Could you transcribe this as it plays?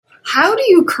How do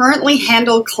you currently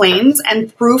handle claims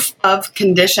and proof of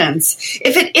conditions?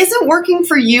 If it isn't working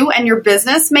for you and your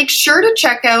business, make sure to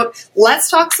check out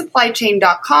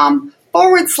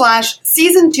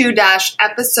letstalksupplychain.com/season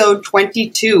 2-episode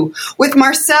 22 with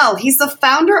Marcel. He's the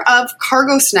founder of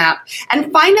CargoSnap, and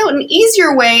find out an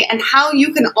easier way and how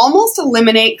you can almost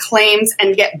eliminate claims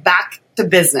and get back to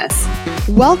business.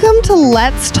 Welcome to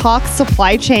Let's Talk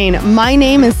Supply Chain. My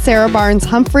name is Sarah Barnes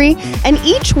Humphrey, and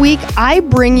each week I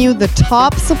bring you the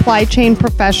top supply chain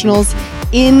professionals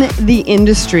in the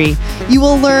industry. You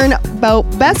will learn about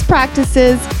best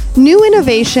practices, new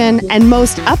innovation, and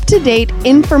most up-to-date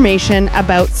information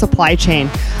about supply chain.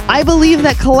 I believe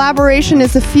that collaboration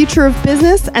is the future of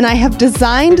business, and I have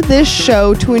designed this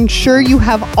show to ensure you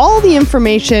have all the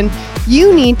information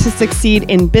you need to succeed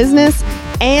in business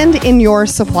and in your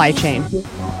supply chain.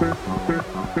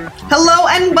 Hello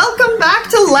and welcome back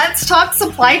to Let's Talk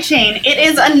Supply Chain. It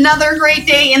is another great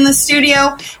day in the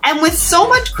studio, and with so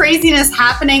much craziness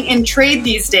happening in trade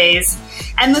these days,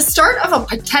 and the start of a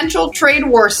potential trade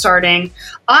war starting,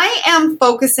 I am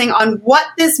focusing on what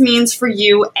this means for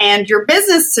you and your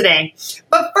business today.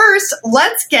 But first,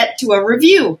 let's get to a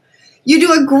review. You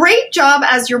do a great job,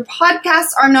 as your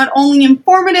podcasts are not only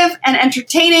informative and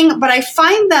entertaining, but I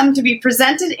find them to be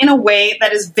presented in a way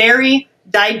that is very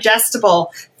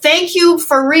digestible. Thank you,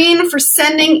 Fareen, for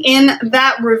sending in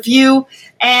that review,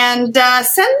 and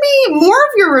send me more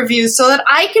of your reviews so that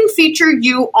I can feature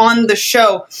you on the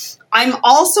show. I'm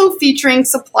also featuring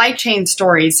supply chain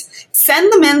stories.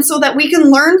 Send them in so that we can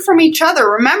learn from each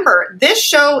other. Remember, this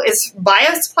show is by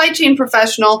a supply chain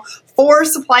professional for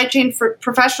supply chain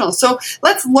professionals. So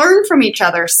let's learn from each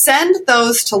other. Send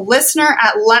those to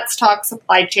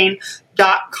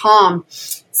listener@letstalksupplychain.com.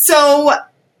 So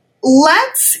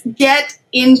let's get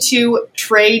into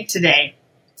trade today.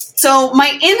 So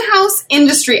my in-house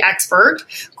industry expert,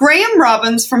 Graham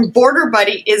Robbins from Border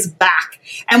Buddy, is back.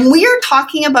 And we are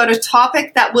talking about a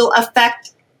topic that will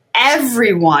affect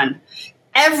everyone.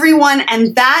 Everyone,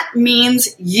 and that means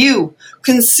you,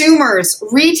 consumers,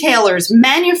 retailers,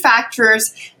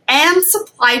 manufacturers, and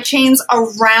supply chains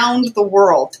around the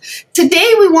world.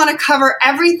 Today, we want to cover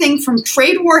everything from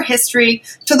trade war history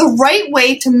to the right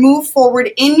way to move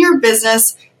forward in your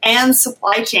business and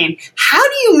supply chain. How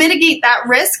do you mitigate that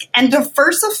risk and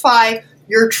diversify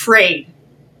your trade?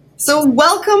 So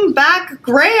welcome back,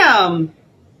 Graham.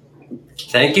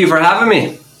 Thank you for having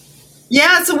me.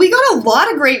 Yeah, so we got a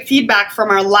lot of great feedback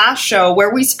from our last show where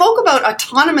we spoke about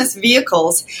autonomous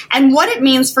vehicles and what it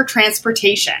means for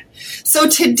transportation. So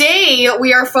today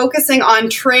we are focusing on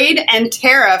trade and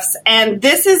tariffs, and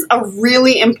this is a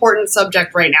really important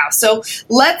subject right now. So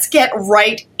let's get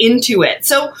right into it.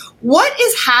 So what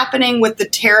is happening with the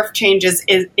tariff changes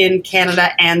in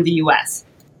Canada and the US?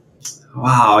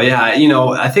 Wow, yeah,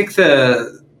 I think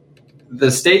the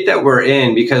state that we're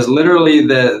in, because literally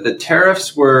the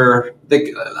tariffs were,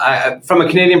 from a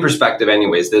Canadian perspective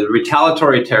anyways, the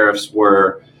retaliatory tariffs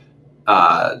were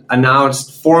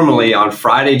announced formally on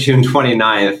Friday, June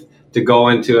 29th to go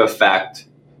into effect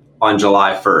on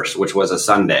July 1st, which was a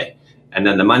Sunday. And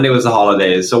then the Monday was the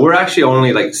holidays. So we're actually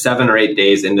only like 7 or 8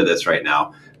 days into this right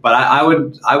now. But I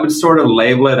would sort of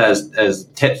label it as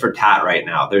tit for tat right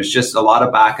now. There's just a lot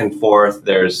of back and forth.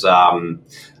 There's a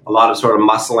lot of sort of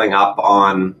muscling up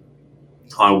on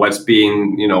what's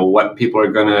being, what people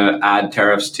are going to add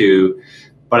tariffs to.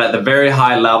 But at the very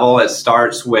high level, it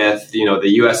starts with, the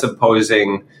U.S.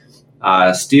 imposing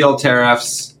steel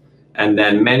tariffs, and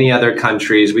then many other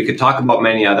countries. We could talk about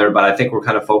many other, but I think we're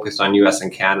kind of focused on U.S.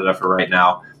 and Canada for right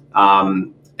now.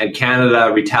 And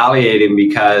Canada retaliating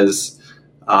because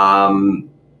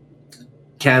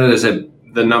Canada's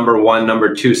the number one,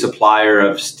 number two supplier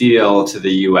of steel to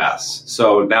the U.S.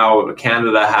 So now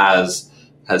Canada has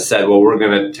said, well, we're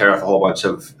going to tariff a whole bunch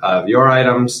of your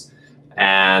items.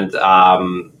 And,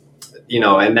 and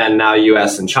then now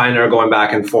U.S. and China are going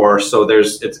back and forth. So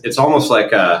it's almost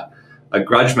like a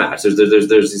grudge match. There's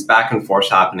these back and forth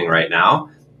happening right now.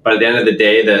 But at the end of the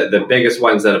day, the biggest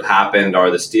ones that have happened are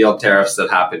the steel tariffs that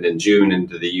happened in June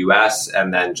into the U.S.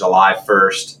 And then July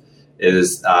 1st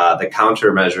is the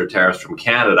countermeasure tariffs from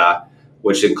Canada,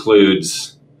 which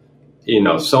includes,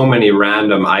 so many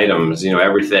random items,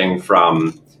 everything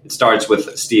from, it starts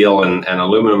with steel and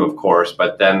aluminum, of course,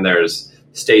 but then there's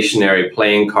stationary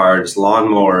playing cards,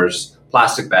 lawnmowers,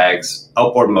 plastic bags,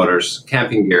 outboard motors,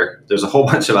 camping gear. There's a whole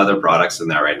bunch of other products in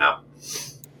there right now.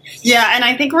 Yeah, and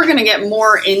I think we're going to get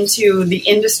more into the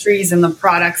industries and the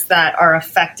products that are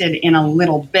affected in a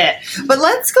little bit. But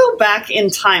let's go back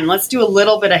in time. Let's do a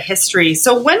little bit of history.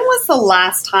 So when was the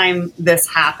last time this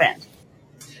happened?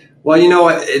 Well, you know,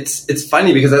 it's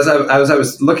funny because as I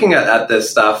was looking at this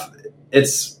stuff,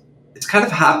 it's kind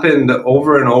of happened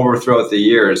over and over throughout the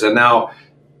years, and now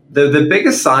the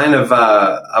biggest sign of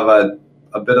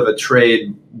a bit of a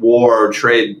trade war,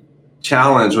 trade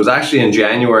challenge was actually in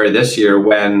January this year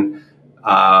when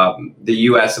the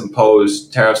U.S.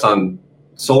 imposed tariffs on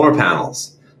solar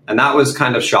panels. And that was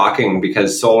kind of shocking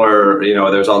because solar, you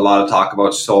know, there's a lot of talk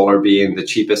about solar being the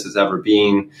cheapest it's ever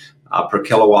been per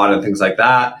kilowatt and things like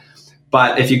that.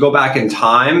 But if you go back in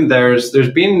time, there's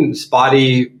been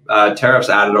spotty tariffs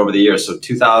added over the years. So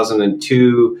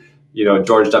 2002, you know,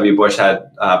 George W. Bush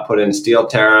had put in steel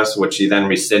tariffs, which he then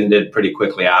rescinded pretty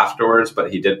quickly afterwards.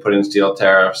 But he did put in steel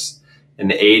tariffs. In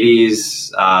the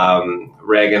 80s,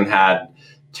 Reagan had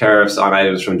tariffs on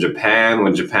items from Japan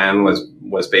when Japan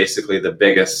was basically the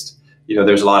biggest. You know,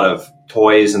 there's a lot of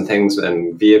toys and things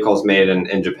and vehicles made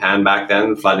in Japan back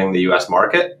then, flooding the U.S.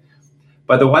 market.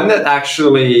 But the one that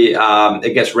actually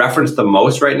it gets referenced the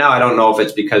most right now, I don't know if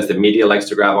it's because the media likes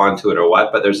to grab onto it or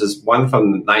what, but there's this one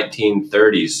from the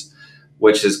 1930s,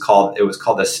 which was called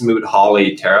the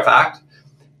Smoot-Hawley Tariff Act.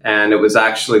 And it was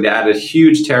actually, they added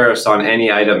huge tariffs on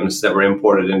any items that were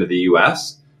imported into the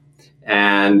U.S.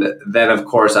 And then, of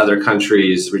course, other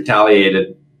countries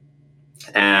retaliated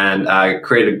and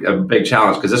created a big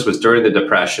challenge because this was during the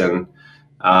Depression.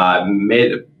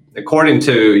 According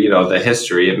to, you know, the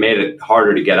history, it made it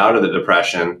harder to get out of the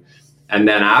Depression. And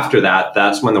then after that,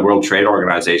 that's when the World Trade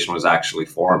Organization was actually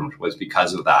formed, was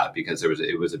because of that, because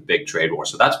it was a big trade war.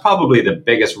 So that's probably the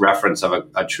biggest reference of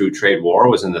a true trade war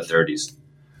was in the 30s.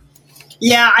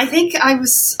 Yeah, I think I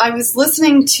was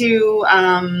listening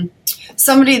to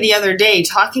somebody the other day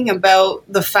talking about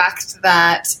the fact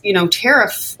that, you know,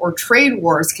 tariff or trade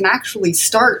wars can actually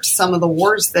start some of the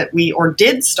wars that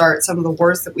did start some of the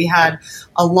wars that we had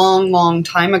a long, long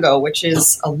time ago, which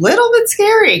is a little bit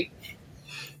scary.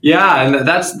 Yeah, and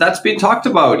that's being talked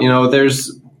about. You know,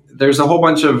 there's a whole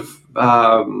bunch of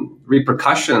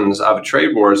repercussions of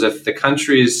trade wars if the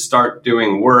countries start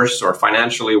doing worse or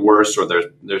financially worse, or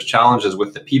there's challenges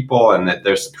with the people and that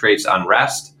creates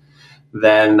unrest.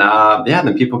 Then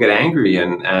people get angry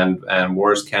and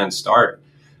wars can start.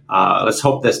 Let's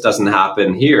hope this doesn't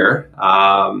happen here.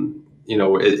 You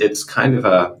know, it's kind of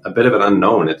a bit of an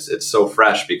unknown. It's so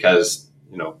fresh because,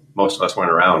 you know, most of us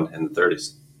weren't around in the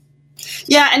 30s.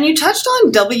 Yeah, and you touched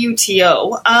on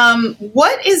WTO.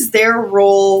 What is their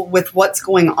role with what's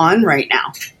going on right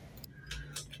now?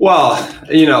 Well,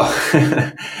 you know,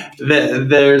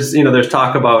 there's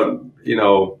talk about, you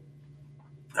know,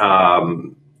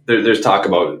 there's talk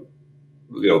about,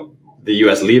 you know, the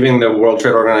U.S. leaving the World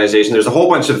Trade Organization. There's a whole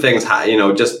bunch of things, you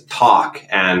know, just talk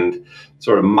and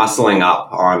sort of muscling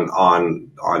up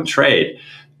on trade.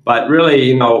 But really,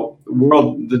 you know,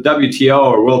 the WTO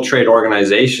or World Trade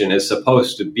Organization is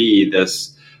supposed to be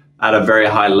this at a very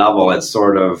high level. It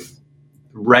sort of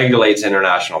regulates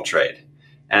international trade.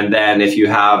 And then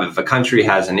if a country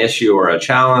has an issue or a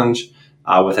challenge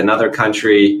with another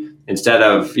country, instead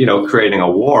of, you know, creating a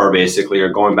war basically or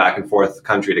going back and forth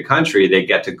country to country, they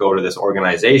get to go to this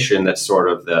organization that's sort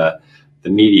of the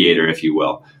mediator, if you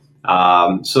will.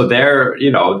 So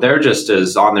they're just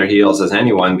as on their heels as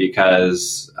anyone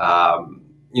because,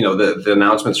 you know, the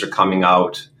announcements are coming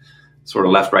out sort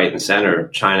of left, right, and center.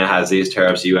 China has these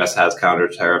tariffs, the U.S. has counter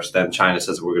tariffs, then China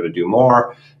says we're going to do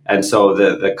more. And so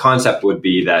the concept would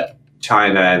be that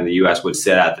China and the U.S. would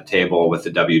sit at the table with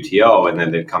the WTO and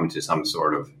then they'd come to some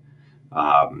sort of,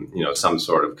 some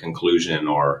sort of conclusion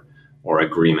or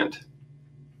agreement.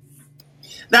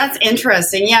 That's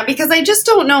interesting. Yeah, because I just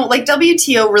don't know, like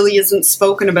WTO really isn't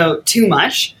spoken about too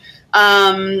much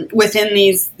within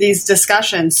these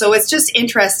discussions. So it's just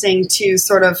interesting to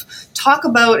sort of talk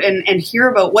about and hear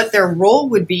about what their role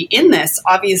would be in this,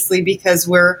 obviously, because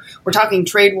we're talking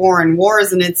trade war and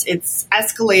wars and it's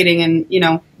escalating and, you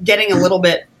know, getting a little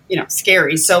bit, you know,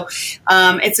 scary. So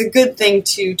it's a good thing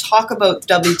to talk about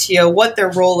WTO, what their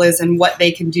role is and what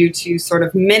they can do to sort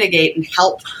of mitigate and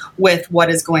help with what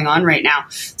is going on right now.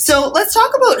 So let's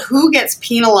talk about who gets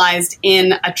penalized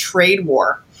in a trade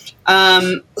war.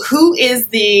 Who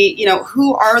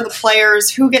are the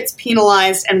players, who gets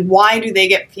penalized, and why do they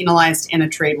get penalized in a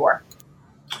trade war?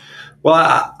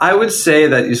 Well, I would say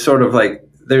that you sort of like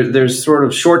there's sort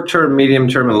of short term, medium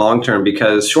term, and long term,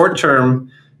 because short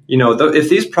term, you know, if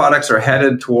these products are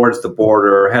headed towards the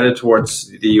border, or headed towards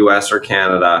the U.S. or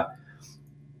Canada,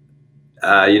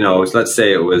 you know, let's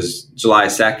say it was July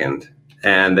 2nd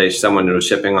and someone was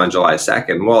shipping on July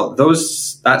 2nd. Well,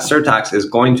 that surtax is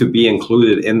going to be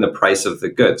included in the price of the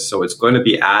goods. So it's going to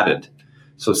be added.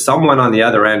 So someone on the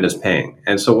other end is paying.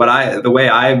 And so the way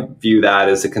I view that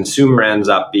is the consumer ends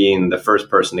up being the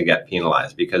first person to get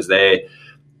penalized, because they're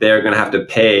going to have to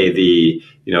pay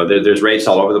there's rates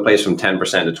all over the place from 10%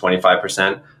 to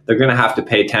 25%. They're going to have to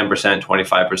pay 10%,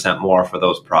 25% more for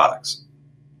those products.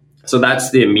 So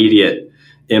that's the immediate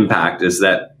impact, is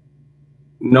that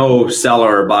no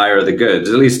seller or buyer of the goods,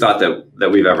 at least not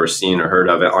that we've ever seen or heard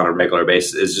of it on a regular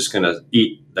basis, is just going to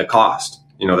eat the cost.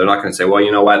 They're not going to say, well,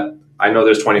 you know what? I know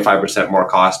there's 25% more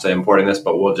cost to importing this,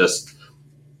 but we'll just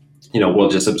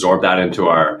absorb that into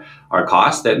our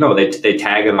cost. They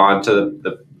tag it on to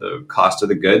the cost of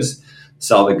the goods,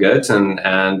 sell the goods. And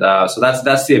so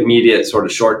that's the immediate sort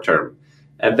of short term.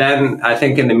 And then I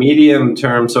think in the medium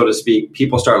term, so to speak,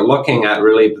 people start looking at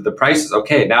really the prices.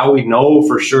 Okay, now we know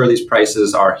for sure these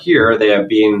prices are here. They have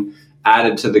been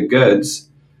added to the goods.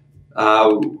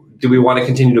 Do we want to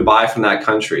continue to buy from that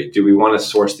country? Do we want to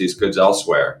source these goods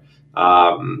elsewhere?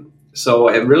 So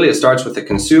it starts with the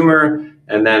consumer,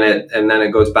 and then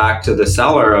it goes back to the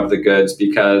seller of the goods,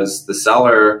 because the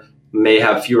seller may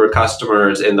have fewer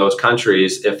customers in those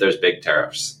countries if there's big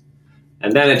tariffs.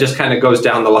 And then it just kind of goes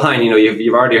down the line.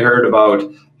 You've already heard about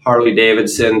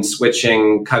Harley-Davidson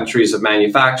switching countries of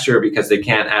manufacture because they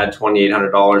can't add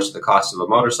 $2,800 to the cost of a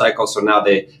motorcycle. So now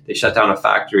they shut down a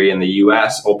factory in the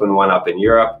US, open one up in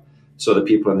Europe. So the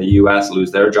people in the US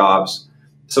lose their jobs.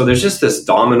 So there's just this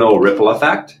domino ripple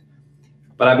effect.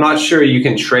 But I'm not sure you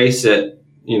can trace it,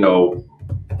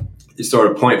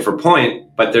 sort of point for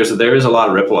point, but there is a lot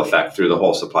of ripple effect through the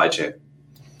whole supply chain.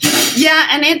 Yeah,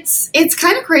 and it's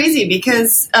kind of crazy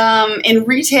because in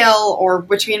retail or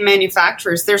between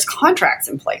manufacturers, there's contracts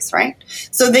in place, right?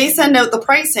 So they send out the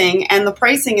pricing, and the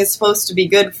pricing is supposed to be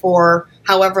good for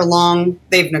however long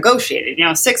they've negotiated,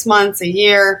 6 months, a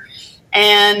year.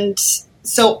 And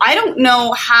so I don't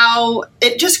know how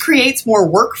it just creates more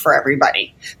work for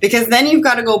everybody, because then you've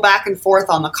got to go back and forth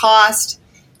on the cost.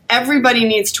 Everybody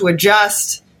needs to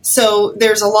adjust. So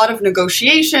there's a lot of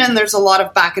negotiation, there's a lot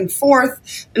of back and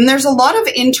forth, and there's a lot of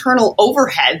internal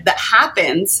overhead that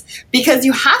happens because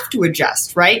you have to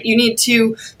adjust, right? You need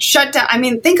to shut down. I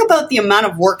mean, think about the amount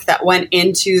of work that went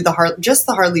into just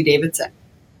the Harley-Davidson,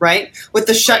 right? With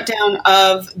the shutdown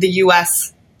of the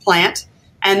US plant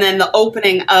and then the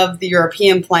opening of the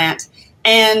European plant.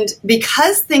 And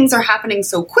because things are happening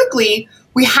so quickly,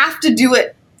 we have to do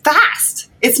it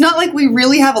fast. It's not like we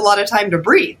really have a lot of time to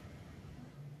breathe.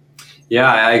 Yeah,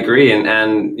 I agree.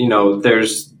 And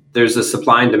there's a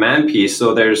supply and demand piece.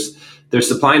 So there's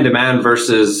supply and demand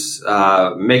versus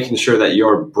making sure that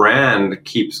your brand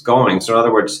keeps going. So in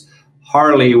other words,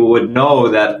 Harley would know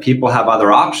that people have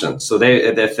other options. So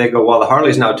if they go, well, the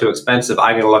Harley's now too expensive,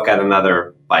 I'm going to look at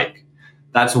another bike.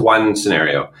 That's one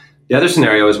scenario. The other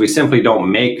scenario is we simply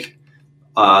don't make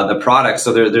the product,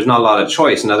 so there's not a lot of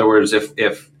choice. In other words,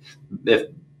 if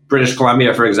British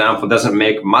Columbia, for example, doesn't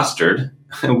make mustard,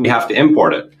 we have to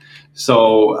import it.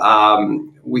 So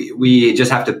we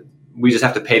just have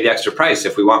to pay the extra price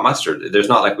if we want mustard. There's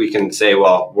not like we can say,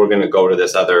 well, we're going to go to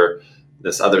this other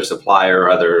supplier or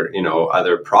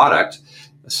other product.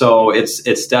 So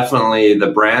it's definitely,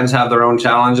 the brands have their own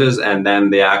challenges, and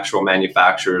then the actual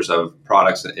manufacturers of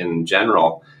products in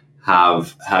general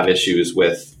have issues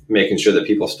with making sure that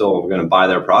people still are going to buy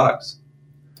their products.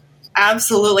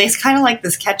 Absolutely. It's kind of like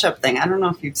this ketchup thing. I don't know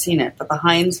if you've seen it, but the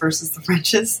Heinz versus the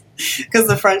French's, because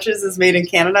the French's is made in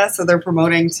Canada, so they're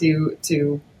promoting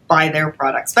to buy their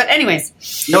products. But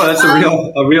anyways. No, that's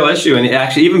a real issue. And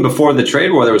actually, even before the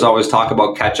trade war, there was always talk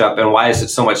about ketchup and why is it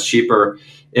so much cheaper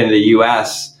in the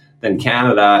US than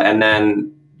Canada. And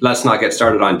then let's not get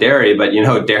started on dairy, but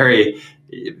dairy,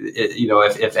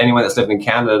 if anyone that's lived in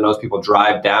Canada knows, people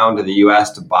drive down to the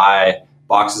US to buy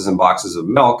boxes and boxes of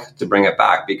milk to bring it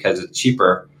back because it's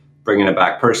cheaper bringing it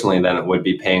back personally than it would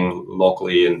be paying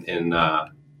locally in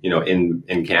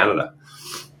Canada.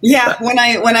 Yeah, when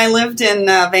I lived in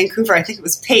Vancouver, I think it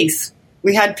was Pace.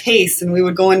 We had Pace, and we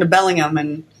would go into Bellingham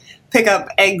and pick up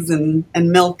eggs and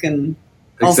milk and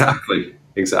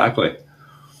exactly.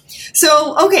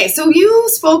 So you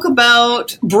spoke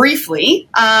about briefly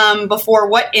before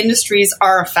what industries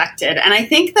are affected. And I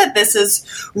think that this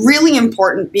is really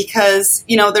important because,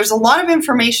 there's a lot of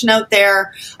information out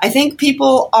there. I think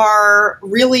people are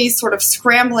really sort of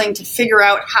scrambling to figure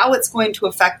out how it's going to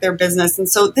affect their business. And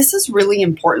so this is really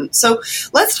important. So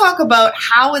let's talk about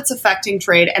how it's affecting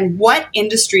trade and what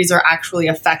industries are actually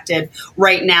affected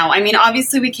right now. I mean,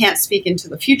 obviously we can't speak into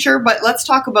the future, but let's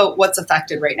talk about what's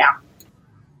affected right now.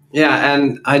 Yeah,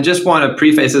 and I just want to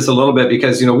preface this a little bit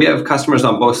because, we have customers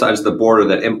on both sides of the border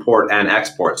that import and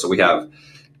export. So we have,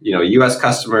 U.S.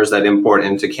 customers that import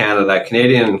into Canada,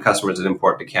 Canadian customers that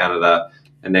import to Canada,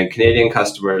 and then Canadian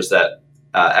customers that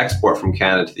export from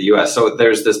Canada to the US. So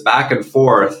there's this back and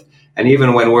forth. And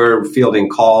even when we're fielding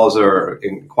calls or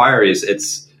inquiries,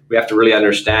 we have to really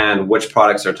understand which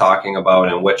products they're talking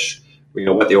about and which,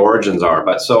 what the origins are.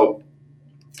 But so,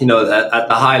 at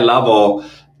the high level,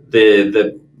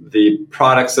 the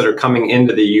products that are coming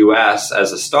into the US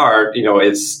as a start,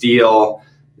 it's steel,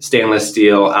 stainless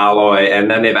steel, alloy, and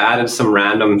then they've added some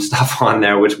random stuff on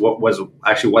there, which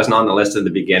wasn't on the list at the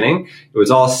beginning. It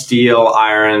was all steel,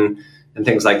 iron, and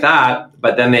things like that.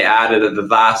 But then they added at the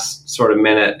last sort of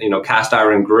minute, cast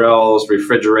iron grills,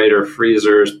 refrigerator,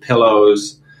 freezers,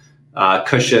 pillows,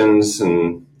 cushions,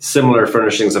 and similar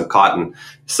furnishings of cotton.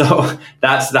 So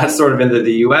that's sort of into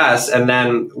the US. And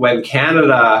then when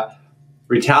Canada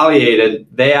retaliated,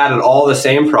 they added all the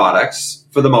same products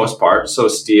for the most part. So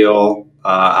steel,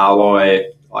 alloy,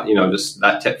 just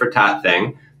that tit for tat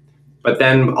thing. But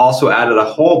then also added a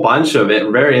whole bunch of it,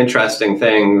 very interesting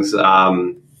things,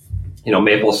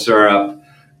 maple syrup,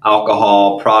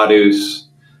 alcohol, produce,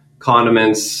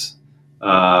 condiments,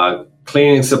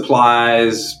 cleaning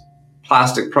supplies,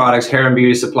 plastic products, hair and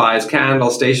beauty supplies,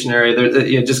 candles, stationery.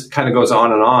 It just kind of goes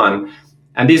on and on.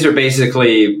 And these are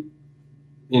basically,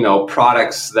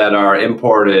 products that are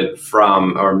imported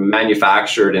from or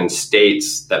manufactured in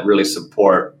states that really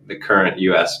support the current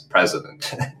U.S.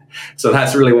 president. So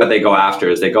that's really what they go after.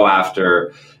 Is they go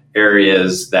after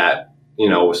areas that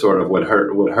sort of would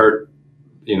hurt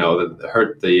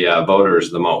the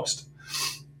voters the most.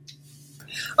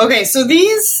 Okay, so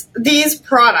these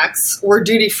products were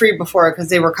duty free before because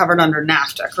they were covered under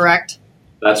NAFTA, correct?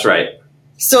 That's right.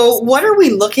 So what are we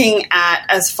looking at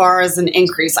as far as an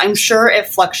increase? I'm sure it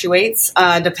fluctuates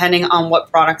depending on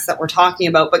what products that we're talking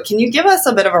about, but can you give us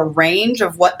a bit of a range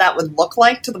of what that would look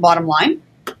like to the bottom line?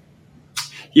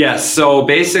 Yes. So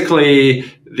basically,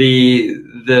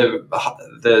 the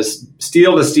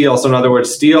steel to steel. So in other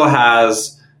words, steel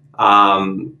has a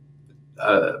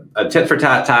tit for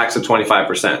tat tax of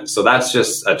 25%. So that's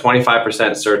just a 25%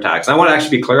 surtax. I want to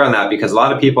actually be clear on that because a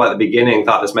lot of people at the beginning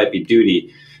thought this might be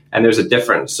duty, and there's a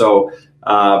difference. So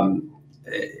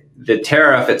the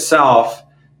tariff itself,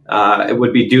 it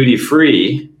would be duty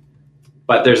free,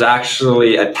 but there's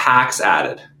actually a tax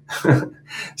added.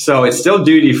 So it's still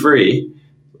duty free,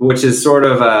 which is sort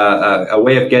of a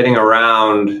way of getting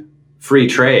around free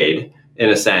trade in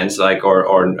a sense,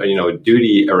 or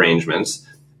duty arrangements.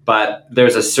 But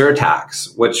there's a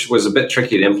surtax, which was a bit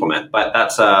tricky to implement, but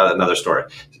that's another story.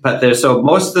 But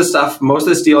most of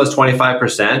the steel is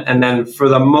 25%, and then for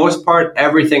the most part,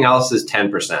 everything else is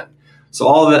 10%. So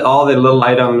all the little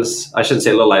items, I shouldn't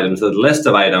say little items, the list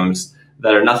of items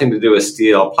that are nothing to do with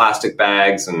steel, plastic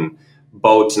bags and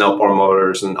boats and outboard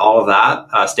motors and all of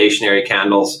that, stationary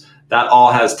candles, that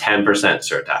all has 10%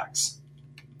 surtax.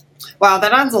 Wow,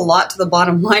 that adds a lot to the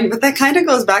bottom line, but that kind of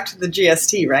goes back to the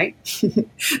GST, right?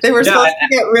 They were supposed to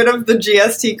get rid of the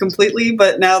GST completely,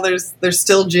 but now there's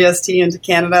still GST into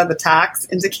Canada, the tax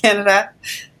into Canada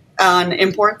on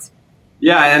imports.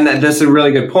 Yeah, and that's a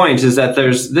really good point, is that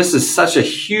this is such a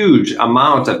huge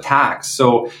amount of tax.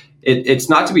 So it's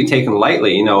not to be taken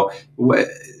lightly.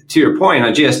 To your point,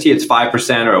 on GST, it's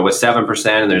 5% or it was 7%,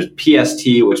 and there's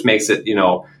PST, which makes it,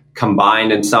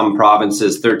 combined in some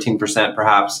provinces, 13%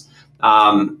 perhaps.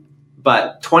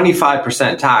 But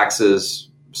 25% tax is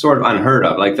sort of unheard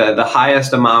of. Like the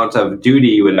highest amount of duty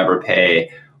you would ever pay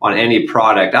on any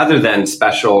product other than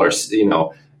special or, there's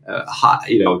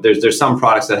some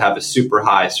products that have a super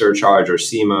high surcharge or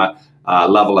SEMA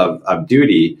level of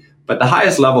duty, but the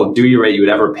highest level of duty rate you would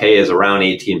ever pay is around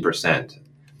 18%.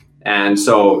 And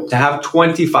so to have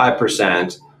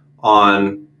 25%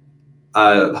 on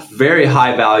a very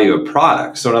high value of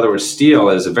products. So in other words, steel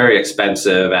is very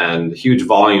expensive and huge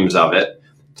volumes of it.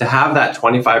 To have that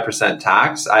 25%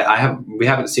 tax, we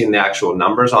haven't seen the actual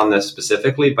numbers on this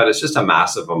specifically, but it's just a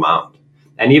massive amount.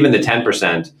 And even the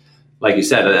 10%, like you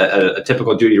said, a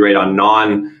typical duty rate on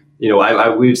we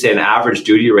would say an average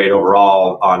duty rate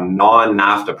overall on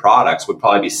non-NAFTA products would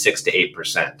probably be 6 to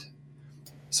 8%.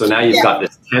 So now you've got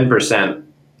this 10%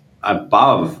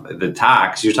 above the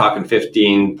tax. You're talking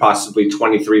 15, possibly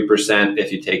 23%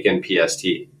 if you take in PST.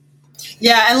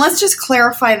 Yeah, and let's just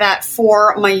clarify that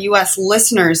for my U.S.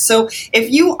 listeners. So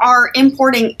if you are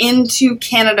importing into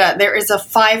Canada, there is a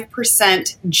 5%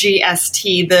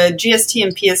 GST. The GST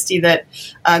and PST that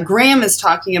Graham is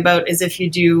talking about is if you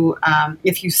do,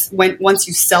 once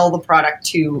you sell the product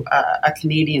to a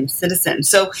Canadian citizen.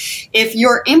 So if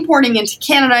you're importing into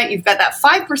Canada, you've got that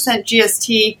 5%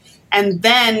 GST, and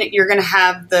then you're going to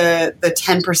have the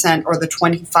 10% or the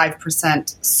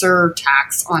 25%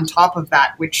 surtax on top of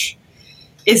that, which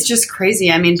is just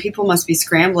crazy. I mean, people must be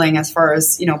scrambling as far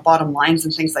as, bottom lines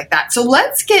and things like that. So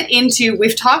let's get into,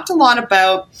 we've talked a lot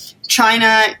about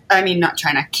Canada,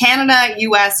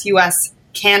 US,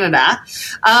 Canada.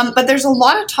 But there's a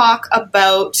lot of talk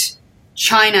about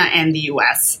China and the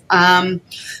US.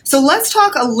 So let's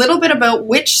talk a little bit about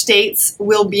which states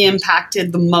will be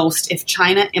impacted the most if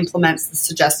China implements the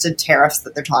suggested tariffs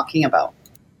that they're talking about.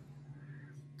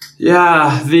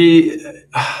 Yeah, the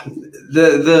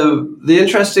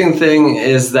interesting thing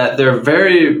is that they're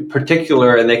very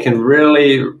particular, and they can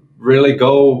really, really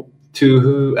go to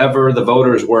whoever the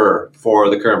voters were for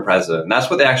the current president. And that's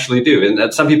what they actually do.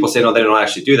 And some people say, no, they don't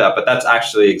actually do that, but that's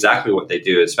actually exactly what they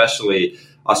do, especially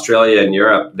Australia and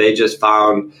Europe. They just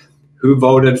found who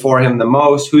voted for him the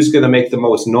most, who's going to make the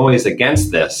most noise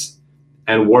against this,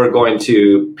 and we're going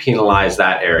to penalize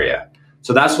that area.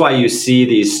 So that's why you see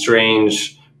these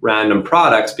strange random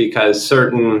products, because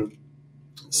certain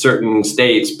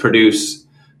states produce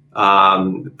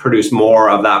more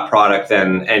of that product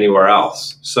than anywhere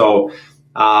else. So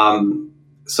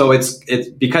it's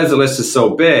because the list is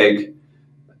so big,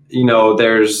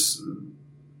 there's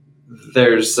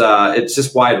it's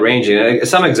just wide ranging.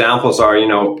 Some examples are,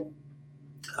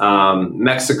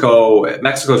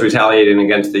 Mexico's retaliating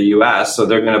against the U.S., so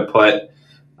they're going to put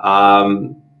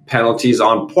penalties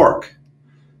on pork.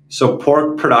 So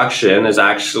pork production is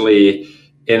actually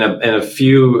in a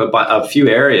few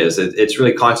areas. It's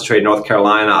really concentrated in North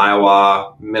Carolina,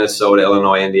 Iowa, Minnesota,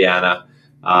 Illinois, Indiana.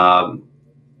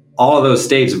 All of those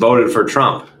states voted for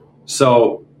Trump.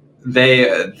 So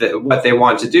what they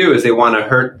want to do is they want to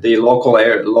hurt the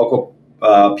local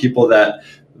people that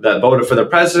voted for the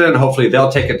president. Hopefully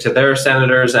they'll take it to their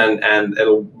senators, and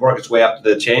it'll work its way up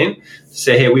the chain.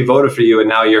 Say, hey, we voted for you, and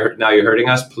now you're hurting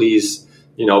us. Please,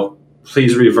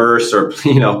 please reverse, or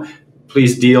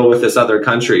please deal with this other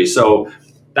country. So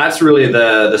that's really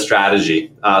the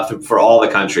strategy for all the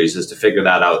countries, is to figure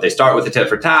that out. They start with the tit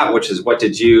for tat, which is what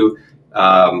did you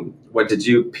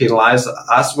penalize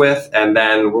us with, and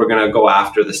then we're going to go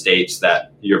after the states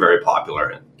that you're very popular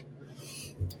in.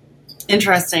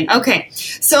 Interesting. Okay.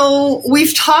 So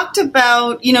we've talked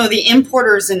about, the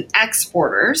importers and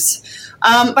exporters,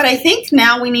 but I think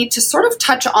now we need to sort of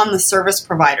touch on the service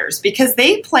providers, because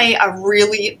they play a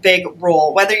really big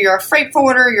role. Whether you're a freight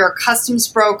forwarder, you're a customs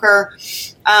broker,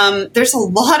 there's a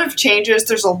lot of changes.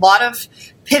 There's a lot of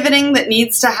pivoting that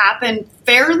needs to happen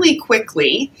fairly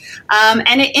quickly,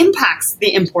 and it impacts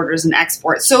the importers and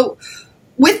exports. So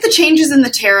with the changes in the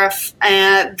tariff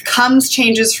comes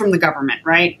changes from the government,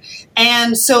 right?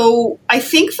 And so I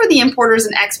think for the importers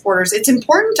and exporters, it's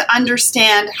important to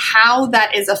understand how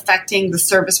that is affecting the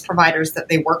service providers that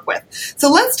they work with.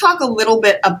 So let's talk a little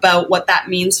bit about what that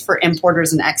means for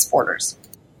importers and exporters.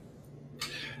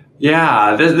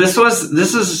 Yeah, this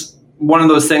is one of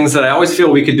those things that I always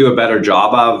feel we could do a better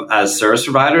job of as service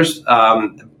providers.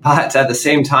 But at the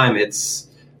same time,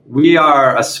 we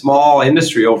are a small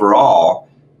industry overall,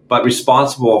 but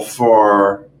responsible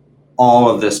for all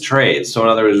of this trade. So in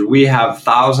other words, we have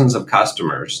thousands of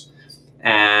customers.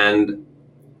 And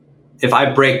if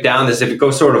I break down this, if you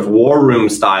go sort of war room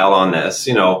style on this,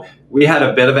 we had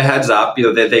a bit of a heads up,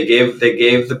 they gave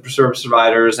the service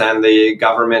providers and the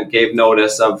government gave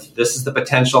notice of this is the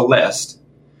potential list.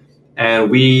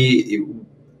 And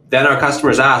then our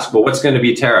customers ask, well, what's going to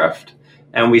be tariffed?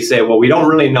 And we say, well, we don't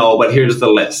really know, but here's the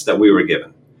list that we were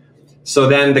given. So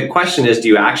then the question is, do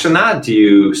you action that? Do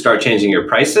you start changing your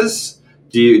prices?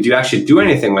 Do you actually do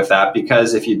anything with that?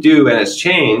 Because if you do and it's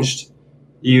changed,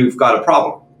 you've got a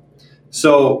problem.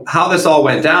 So how this all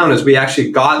went down is we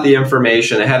actually got the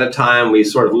information ahead of time. We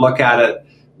sort of look at it.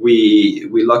 We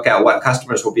look at what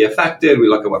customers will be affected. We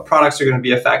look at what products are going to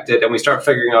be affected. And we start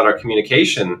figuring out our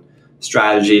communication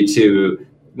strategy to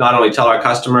not only tell our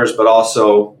customers, but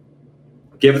also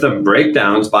give them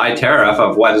breakdowns by tariff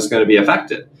of what is going to be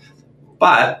affected.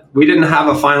 But we didn't have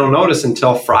a final notice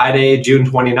until Friday, June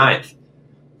 29th.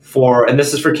 And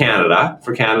this is for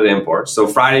Canada imports. So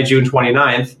Friday, June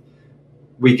 29th,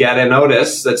 we get a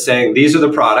notice that's saying these are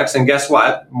the products. And guess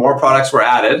what? More products were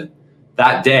added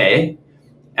that day.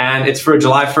 And it's for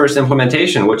July 1st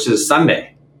implementation, which is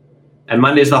Sunday. And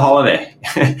Monday is the holiday.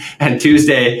 And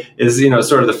Tuesday is,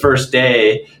 sort of the first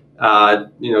day,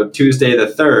 Tuesday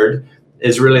the 3rd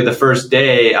is really the first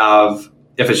day of,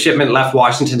 if a shipment left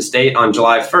Washington State on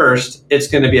July 1st, it's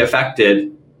going to be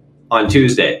affected on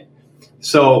Tuesday.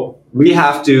 So we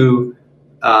have to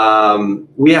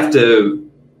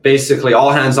basically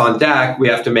all hands on deck. We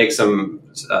have to make some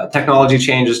technology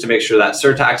changes to make sure that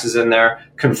surtax is in there,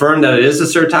 confirm that it is a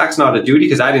surtax, not a duty,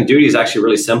 because adding duty is actually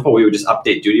really simple. We would just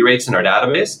update duty rates in our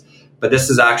database. But this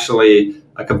is actually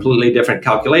a completely different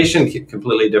calculation,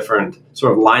 completely different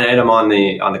sort of line item on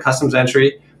the customs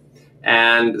entry.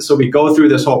 And so we go through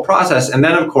this whole process. And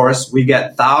then, of course, we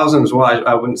get thousands, well,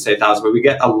 I wouldn't say thousands, but we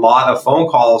get a lot of phone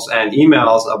calls and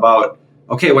emails about,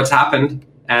 okay, what's happened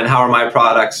and how are my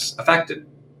products affected?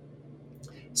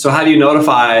 So how do you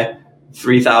notify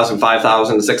 3,000,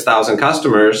 5,000, 6,000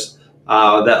 customers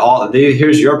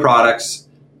here's your products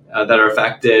that are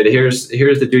affected, here's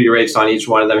the duty rates on each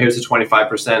one of them, here's the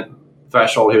 25%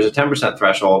 threshold, here's a 10%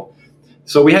 threshold.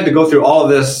 So we had to go through all of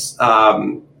this,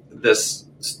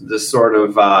 this sort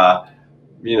of,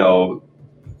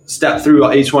 step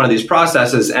through each one of these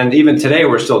processes. And even today,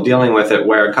 we're still dealing with it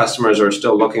where customers are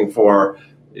still looking for,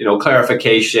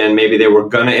 clarification. Maybe they were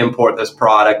going to import this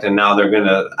product and now they're going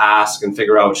to ask and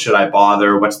figure out, should I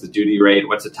bother? What's the duty rate?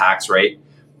 What's the tax rate?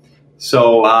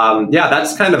 So,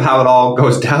 that's kind of how it all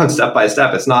goes down step by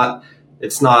step. It's not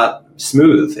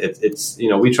smooth. It's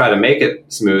we try to make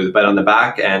it smooth, but on the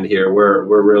back end here, we're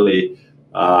really,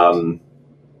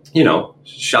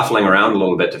 shuffling around a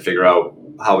little bit to figure out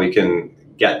how we can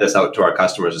get this out to our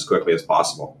customers as quickly as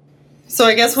possible. So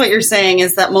I guess what you're saying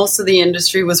is that most of the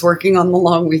industry was working on the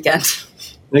long weekend.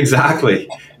 Exactly.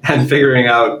 And figuring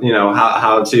out,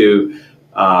 how to,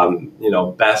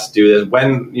 best do this.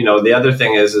 When, the other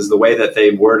thing is the way that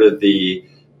they worded the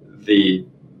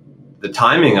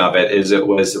timing of it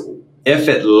was if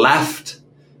it left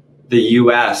the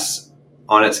U.S.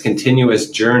 on its continuous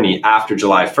journey after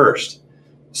July 1st.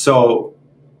 So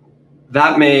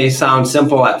that may sound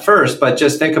simple at first, but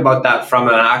just think about that from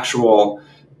an actual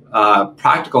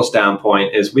practical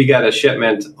standpoint. Is we get a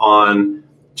shipment on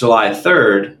July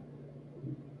 3rd,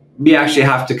 we actually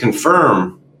have to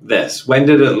confirm this. When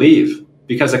did it leave?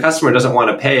 Because the customer doesn't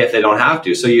want to pay if they don't have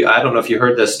to. So I don't know if you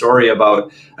heard this story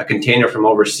about a container from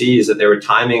overseas that they were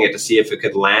timing it to see if it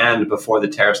could land before the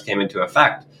tariffs came into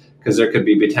effect, because there could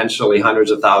be potentially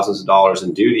hundreds of thousands of dollars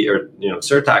in duty or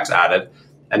surtax added.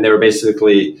 And they were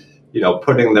basically,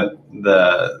 putting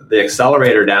the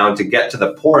accelerator down to get to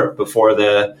the port before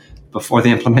the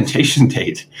implementation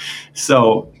date.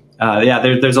 So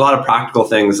there's a lot of practical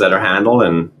things that are handled,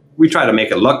 and we try to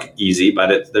make it look easy,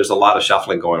 but there's a lot of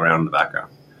shuffling going around in the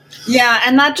background. Yeah,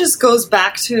 and that just goes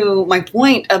back to my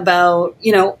point about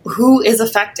who is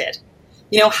affected.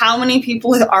 How many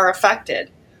people are affected?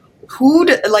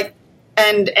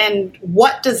 And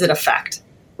what does it affect?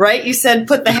 Right? You said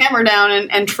put the hammer down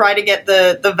and try to get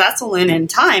the vessel in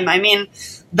time. I mean,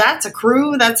 that's a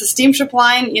crew, that's a steamship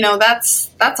line. That's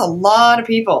a lot of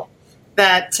people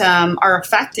that are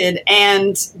affected,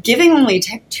 and giving only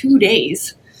 2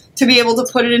 days to be able to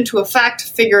put it into effect,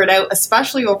 figure it out,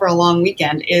 especially over a long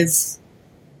weekend, is,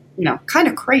 kind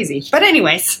of crazy. But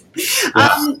anyways,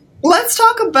 let's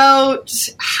talk about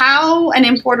how an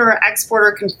importer or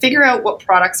exporter can figure out what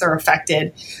products are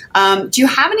affected. Do you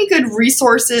have any good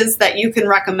resources that you can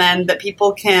recommend that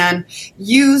people can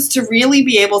use to really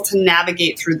be able to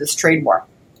navigate through this trade war?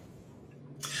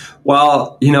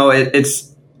 Well,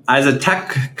 it's as a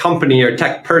tech company or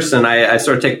tech person, I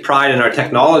sort of take pride in our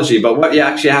technology. But what you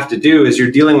actually have to do is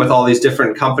you're dealing with all these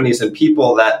different companies and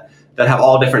people that have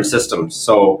all different systems.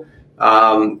 So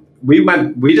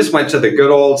we just went to the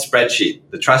good old spreadsheet,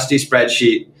 the trusty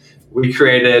spreadsheet. We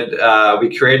created a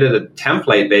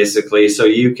template basically, so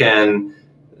you can,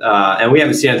 and we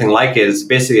haven't seen anything like it. It's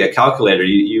basically a calculator.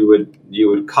 You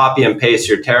would copy and paste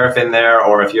your tariff in there,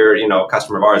 or if you're a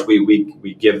customer of ours,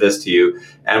 we give this to you,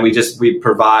 and we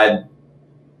provide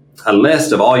a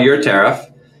list of all your tariff,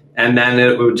 and then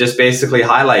it would just basically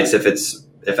highlights. If it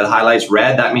highlights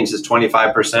red, that means it's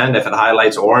 25%. If it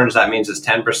highlights orange, that means it's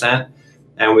 10%.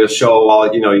 And we'll show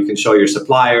all, you can show your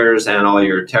suppliers and all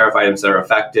your tariff items that are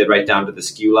affected right down to the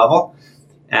SKU level.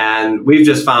 And we've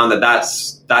just found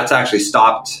that's actually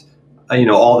stopped,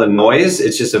 all the noise.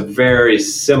 It's just a very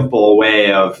simple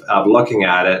way of looking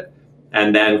at it.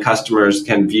 And then customers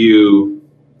can view,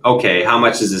 okay, how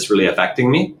much is this really affecting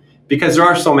me? Because there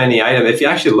are so many items. If you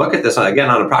actually look at this, again,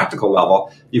 on a practical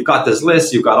level, you've got this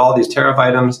list, you've got all these tariff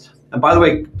items. And by the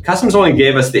way, customs only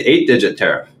gave us the 8-digit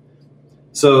tariff.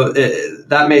 So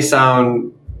that may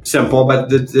sound simple, but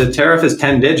the tariff is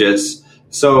 10 digits.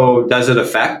 So does it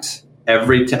affect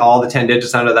all the 10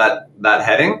 digits under that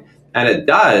heading? And it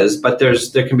does, but there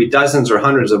can be dozens or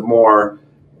hundreds of more,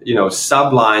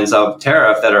 sublines of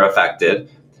tariff that are affected.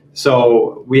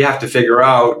 So we have to figure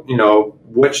out,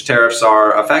 which tariffs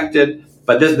are affected.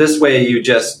 But this way, you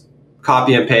just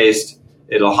copy and paste.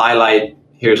 It'll highlight.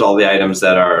 Here's all the items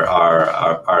that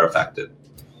are affected.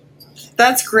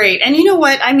 That's great. And you know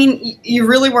what? I mean, you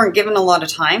really weren't given a lot of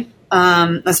time,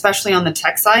 especially on the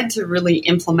tech side, to really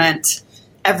implement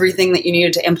everything that you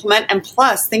needed to implement. And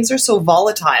plus, things are so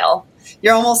volatile.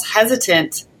 You're almost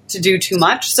hesitant to do too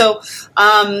much. So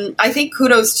I think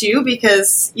kudos to you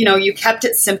because, you kept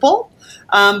it simple,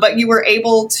 but you were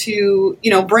able to,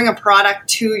 bring a product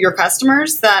to your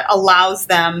customers that allows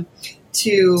them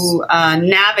to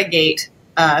navigate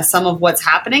some of what's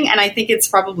happening. And I think it's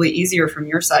probably easier from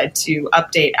your side to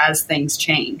update as things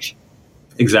change.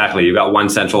 Exactly. You've got one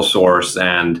central source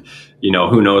and,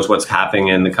 who knows what's happening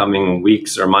in the coming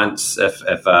weeks or months. If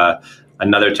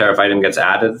another tariff item gets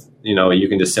added, you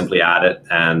can just simply add it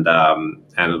and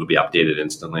it'll be updated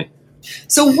instantly.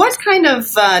 So what kind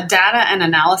of data and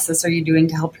analysis are you doing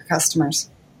to help your customers?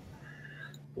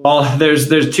 Well, there's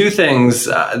two things.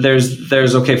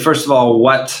 There's okay. First of all,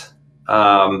 what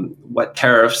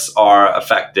tariffs are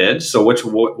affected? So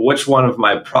which one of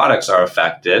my products are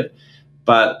affected?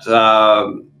 But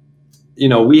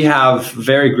we have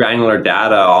very granular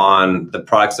data on the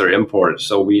products that are imported.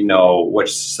 So we know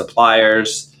which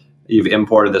suppliers you've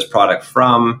imported this product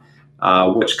from,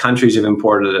 which countries you've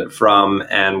imported it from,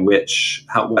 and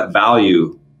what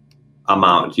value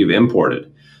amount you've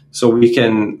imported. So we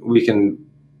can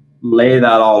lay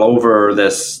that all over the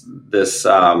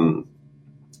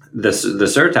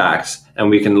surtax, and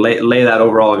we can lay that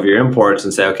over all of your imports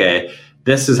and say, okay,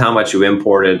 this is how much you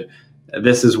imported.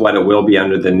 This is what it will be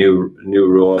under the new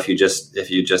rule if you just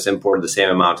imported the same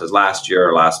amount as last year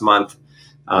or last month.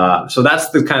 So that's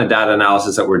the kind of data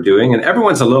analysis that we're doing, and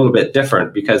everyone's a little bit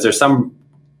different because there's some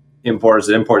importers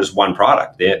that import just one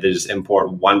product. They just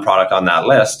import one product on that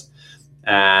list,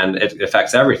 and it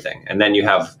affects everything. And then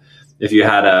if you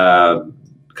had a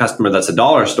customer that's a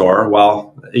dollar store,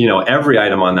 well, every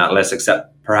item on that list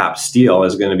except perhaps steel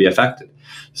is going to be affected.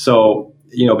 So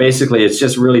basically, it's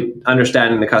just really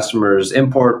understanding the customer's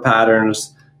import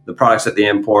patterns, the products that they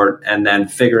import, and then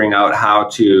figuring out how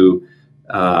to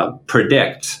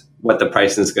predict what the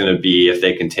pricing is going to be if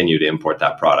they continue to import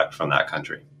that product from that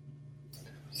country.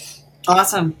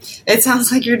 Awesome. It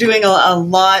sounds like you're doing a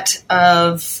lot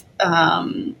of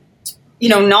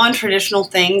non-traditional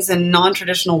things and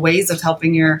non-traditional ways of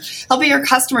helping your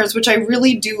customers, which I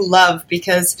really do love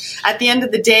because at the end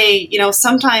of the day,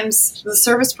 sometimes the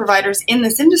service providers in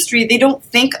this industry, they don't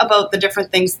think about the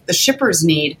different things the shippers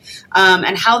need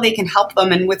and how they can help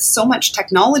them. And with so much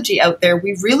technology out there,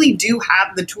 we really do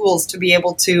have the tools to be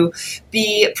able to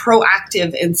be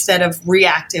proactive instead of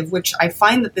reactive, which I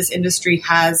find that this industry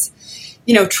has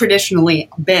traditionally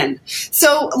been.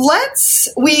 So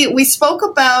we spoke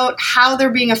about how they're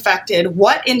being affected,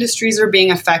 what industries are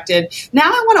being affected.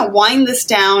 Now I want to wind this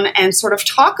down and sort of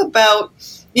talk about,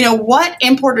 what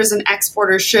importers and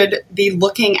exporters should be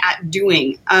looking at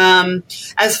doing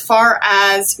as far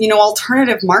as,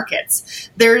 alternative markets.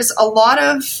 There's a lot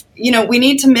of, we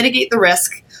need to mitigate the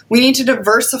risk. We need to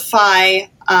diversify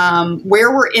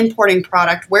where we're importing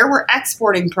product, where we're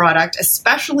exporting product,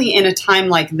 especially in a time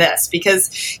like this, because,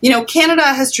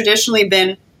 Canada has traditionally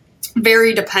been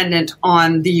very dependent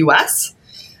on the U.S.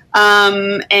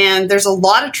 And there's a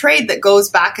lot of trade that goes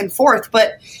back and forth.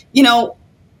 But,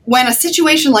 when a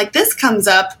situation like this comes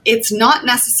up, it's not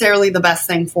necessarily the best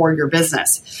thing for your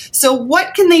business. So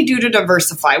what can they do to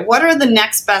diversify? What are the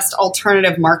next best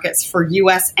alternative markets for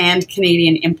U.S. and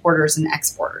Canadian importers and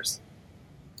exporters?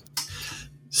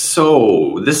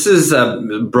 So this is a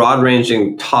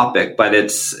broad-ranging topic, but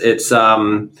it's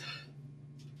the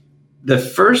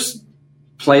first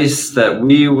place that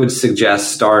we would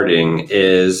suggest starting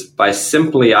is by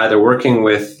simply either working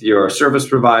with your service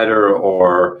provider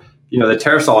or the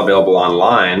tariff's all available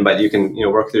online, but you can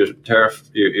work with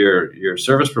your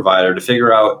service provider to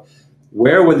figure out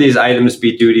where would these items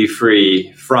be duty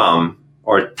free from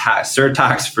or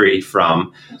surtax free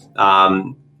from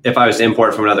if I was to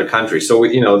import from another country. So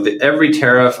every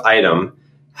tariff item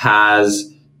has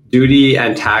duty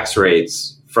and tax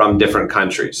rates from different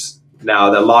countries.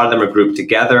 Now, a lot of them are grouped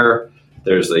together.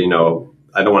 There's I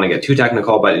don't want to get too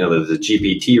technical, but there's a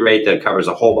GPT rate that covers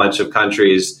a whole bunch of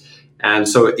countries. And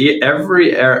so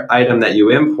every item that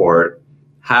you import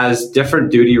has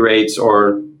different duty rates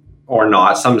or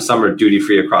not. Some are duty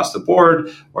free across the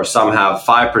board, or some have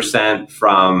 5%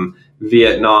 from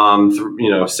Vietnam,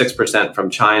 6% from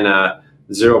China,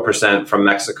 0% from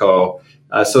Mexico.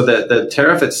 So the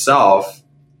tariff itself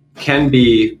can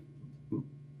be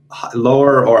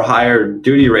lower or higher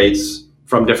duty rates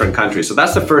from different countries. So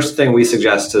that's the first thing we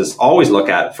suggest is always look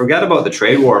at. Forget about the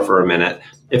trade war for a minute.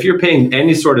 If you're paying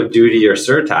any sort of duty or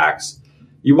surtax,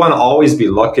 you want to always be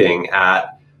looking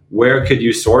at where could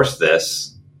you source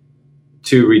this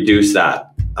to reduce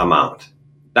that amount.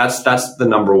 That's the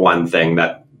number one thing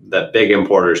that big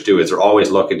importers do is they're always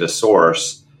looking to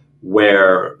source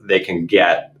where they can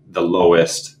get the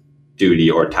lowest duty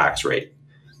or tax rate.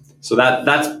 So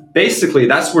that's basically,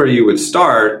 that's where you would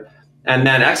start. And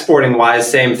then exporting wise,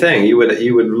 same thing. You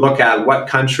would look at what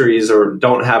countries or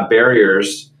don't have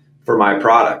barriers for my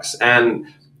products. And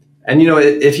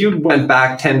if you went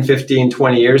back 10, 15,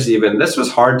 20 years even, this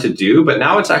was hard to do, but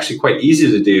now it's actually quite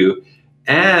easy to do.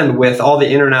 And with all the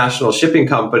international shipping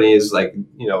companies like,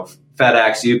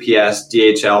 FedEx, UPS,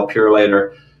 DHL,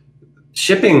 Purolator,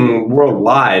 shipping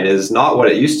worldwide is not what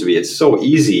it used to be. It's so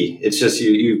easy. It's just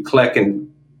you click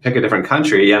and pick a different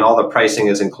country and all the pricing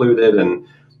is included.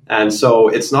 And so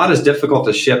it's not as difficult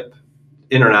to ship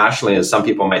internationally as some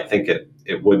people might think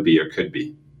it would be or could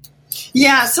be.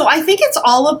 Yeah, so I think it's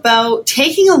all about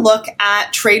taking a look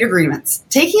at trade agreements,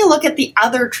 taking a look at the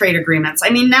other trade agreements. I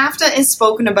mean, NAFTA is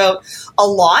spoken about a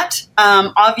lot,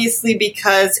 obviously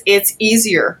because it's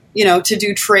easier, to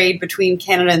do trade between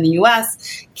Canada and the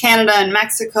U.S., Canada and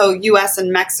Mexico, U.S. and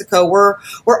Mexico. We're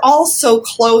all so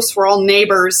close. We're all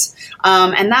neighbors.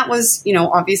 And that was,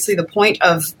 obviously the point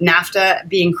of NAFTA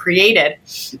being created.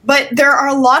 But there are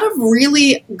a lot of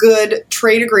really good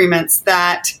trade agreements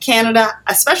that Canada,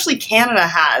 especially Canada,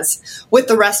 has with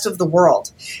the rest of the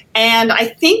world. And I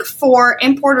think for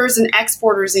importers and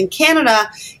exporters in Canada,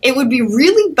 it would be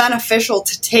really beneficial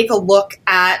to take a look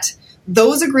at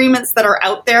those agreements that are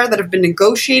out there that have been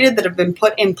negotiated, that have been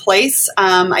put in place.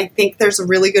 I think there's a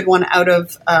really good one out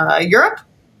of Europe.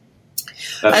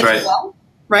 That's right. Well,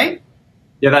 right?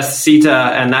 Yeah, that's CETA,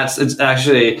 and it's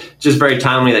actually just very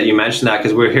timely that you mentioned that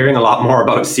because we're hearing a lot more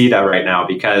about CETA right now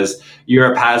because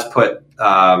Europe has put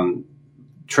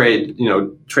trade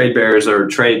barriers or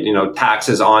trade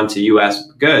taxes onto U.S.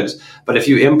 goods. But if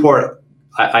you import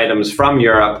items from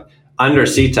Europe under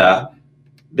CETA,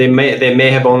 they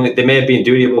may have been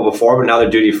dutiable before, but now they're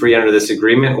duty free under this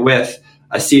agreement with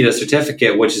a CETA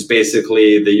certificate, which is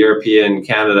basically the European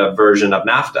Canada version of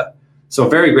NAFTA. So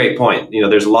very great point.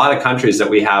 There's a lot of countries that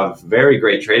we have very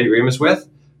great trade agreements with,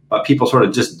 but people sort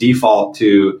of just default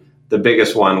to the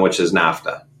biggest one, which is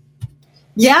NAFTA.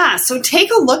 Yeah, so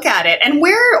take a look at it. And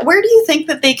where do you think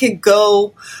that they could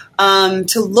go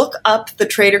to look up the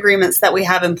trade agreements that we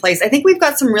have in place? I think we've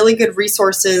got some really good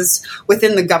resources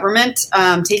within the government,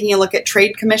 taking a look at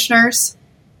trade commissioners.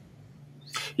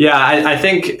 Yeah, I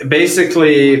think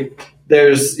basically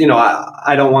there's,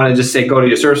 I don't want to just say go to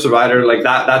your service provider like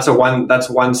that. That's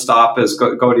one stop is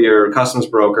go to your customs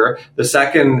broker. The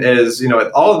second is,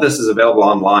 all of this is available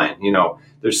online.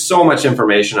 There's so much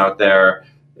information out there.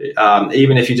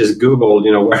 Even if you just Googled,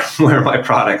 where are my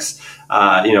products,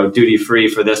 duty free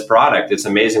for this product, it's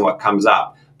amazing what comes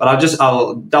up. But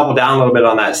I'll double down a little bit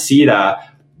on that CETA.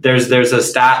 There's a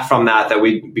stat from that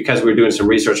because we're doing some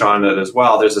research on it as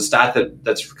well. There's a stat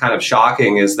that's kind of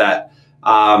shocking is that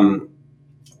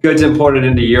goods imported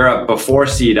into Europe before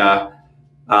CETA,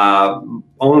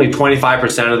 only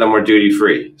 25% of them were duty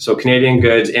free. So Canadian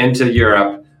goods into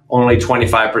Europe, only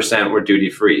 25% were duty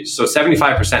free. So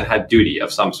 75% had duty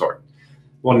of some sort.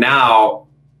 Well, now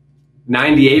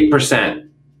 98%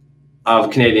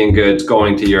 of Canadian goods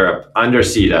going to Europe under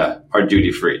CETA are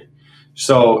duty free.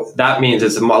 So that means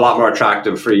it's a lot more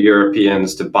attractive for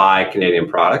Europeans to buy Canadian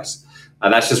products.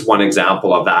 That's just one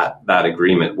example of that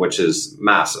agreement, which is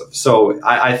massive. So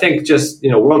I think just,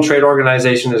 World Trade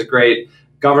Organization is great.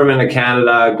 Government of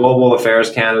Canada, Global Affairs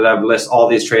Canada lists all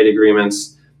these trade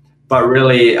agreements. But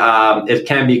really, it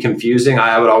can be confusing.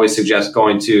 I would always suggest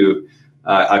going to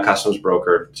a customs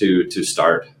broker to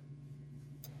start.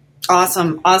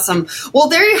 Awesome. Well,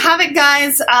 there you have it,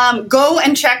 guys. Go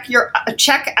and check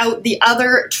out the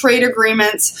other trade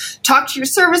agreements. Talk to your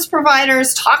service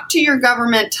providers. Talk to your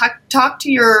government. Talk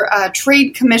to your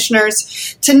trade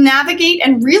commissioners to navigate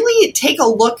and really take a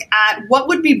look at what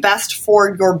would be best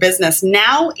for your business.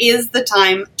 Now is the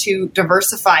time to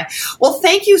diversify. Well,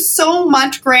 thank you so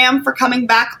much, Graham, for coming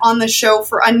back on the show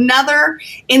for another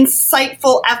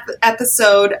insightful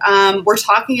episode. We're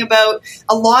talking about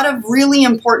a lot of really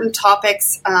important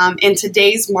topics in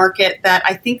today's market that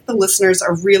I think the listeners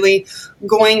are really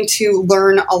going to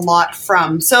learn a lot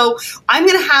from. So I'm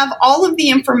going to have all of the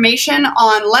information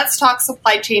on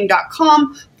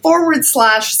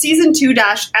letstalksupplychain.com/season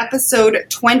 2-episode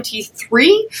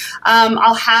 23.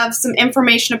 I'll have some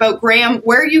information about Graham,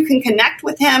 where you can connect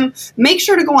with him. Make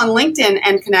sure to go on LinkedIn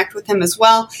and connect with him as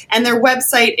well. And their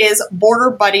website is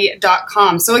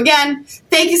borderbuddy.com. So again,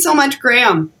 thank you so much,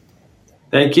 Graham.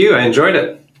 Thank you. I enjoyed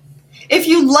it. If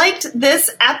you liked this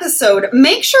episode,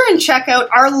 make sure and check out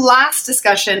our last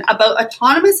discussion about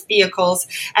autonomous vehicles,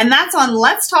 and that's on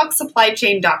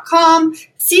letstalksupplychain.com,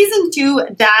 season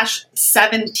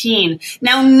 2-17.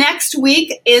 Now, next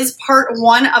week is part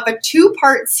 1 of a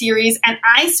 2-part series, and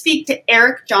I speak to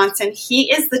Eric Johnson.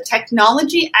 He is the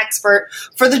technology expert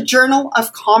for the Journal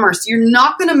of Commerce. You're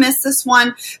not going to miss this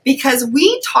one because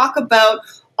we talk about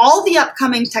all the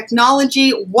upcoming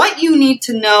technology, what you need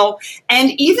to know, and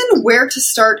even where to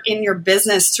start in your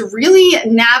business to really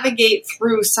navigate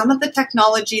through some of the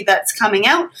technology that's coming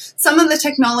out, some of the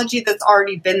technology that's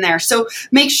already been there. So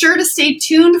make sure to stay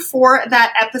tuned for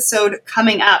that episode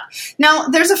coming up. Now,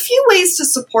 there's a few ways to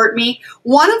support me.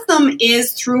 One of them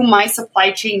is through my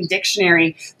supply chain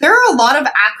dictionary. There are a lot of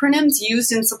acronyms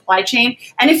used in supply chain,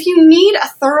 and if you need a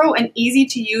thorough and easy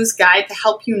to use guide to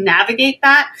help you navigate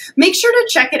that, make sure to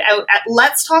check it out at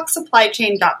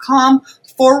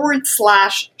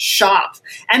letstalksupplychain.com/shop.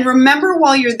 And remember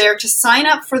while you're there to sign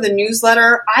up for the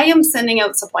newsletter. I am sending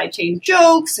out supply chain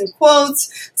jokes and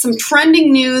quotes, some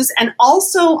trending news, and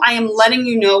also I am letting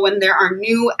you know when there are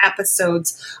new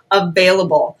episodes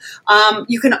available.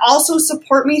 You can also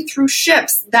support me through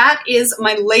Ships. That is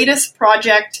my latest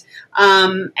project.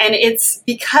 And it's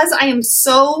because I am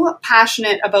so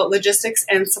passionate about logistics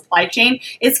and supply chain,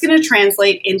 it's going to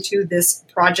translate into this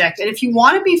project. And if you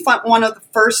want to be one of the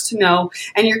first to know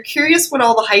and you're curious what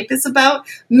all the hype is about,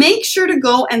 make sure to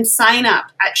go and sign up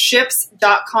at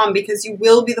ships.com because you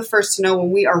will be the first to know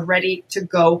when we are ready to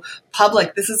go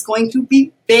public. This is going to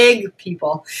be big,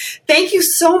 people. Thank you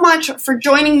so much for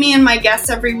joining me and my guests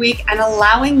every week and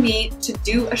allowing me to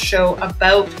do a show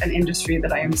about an industry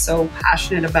that I am so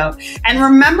passionate about. And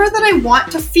remember that I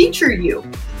want to feature you.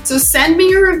 So send me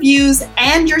your reviews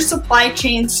and your supply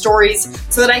chain stories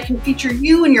so that I can feature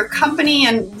you and your company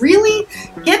and really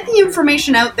get the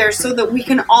information out there so that we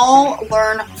can all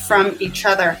learn from each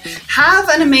other. Have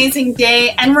an amazing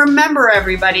day. And remember,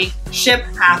 everybody, ship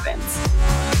happens.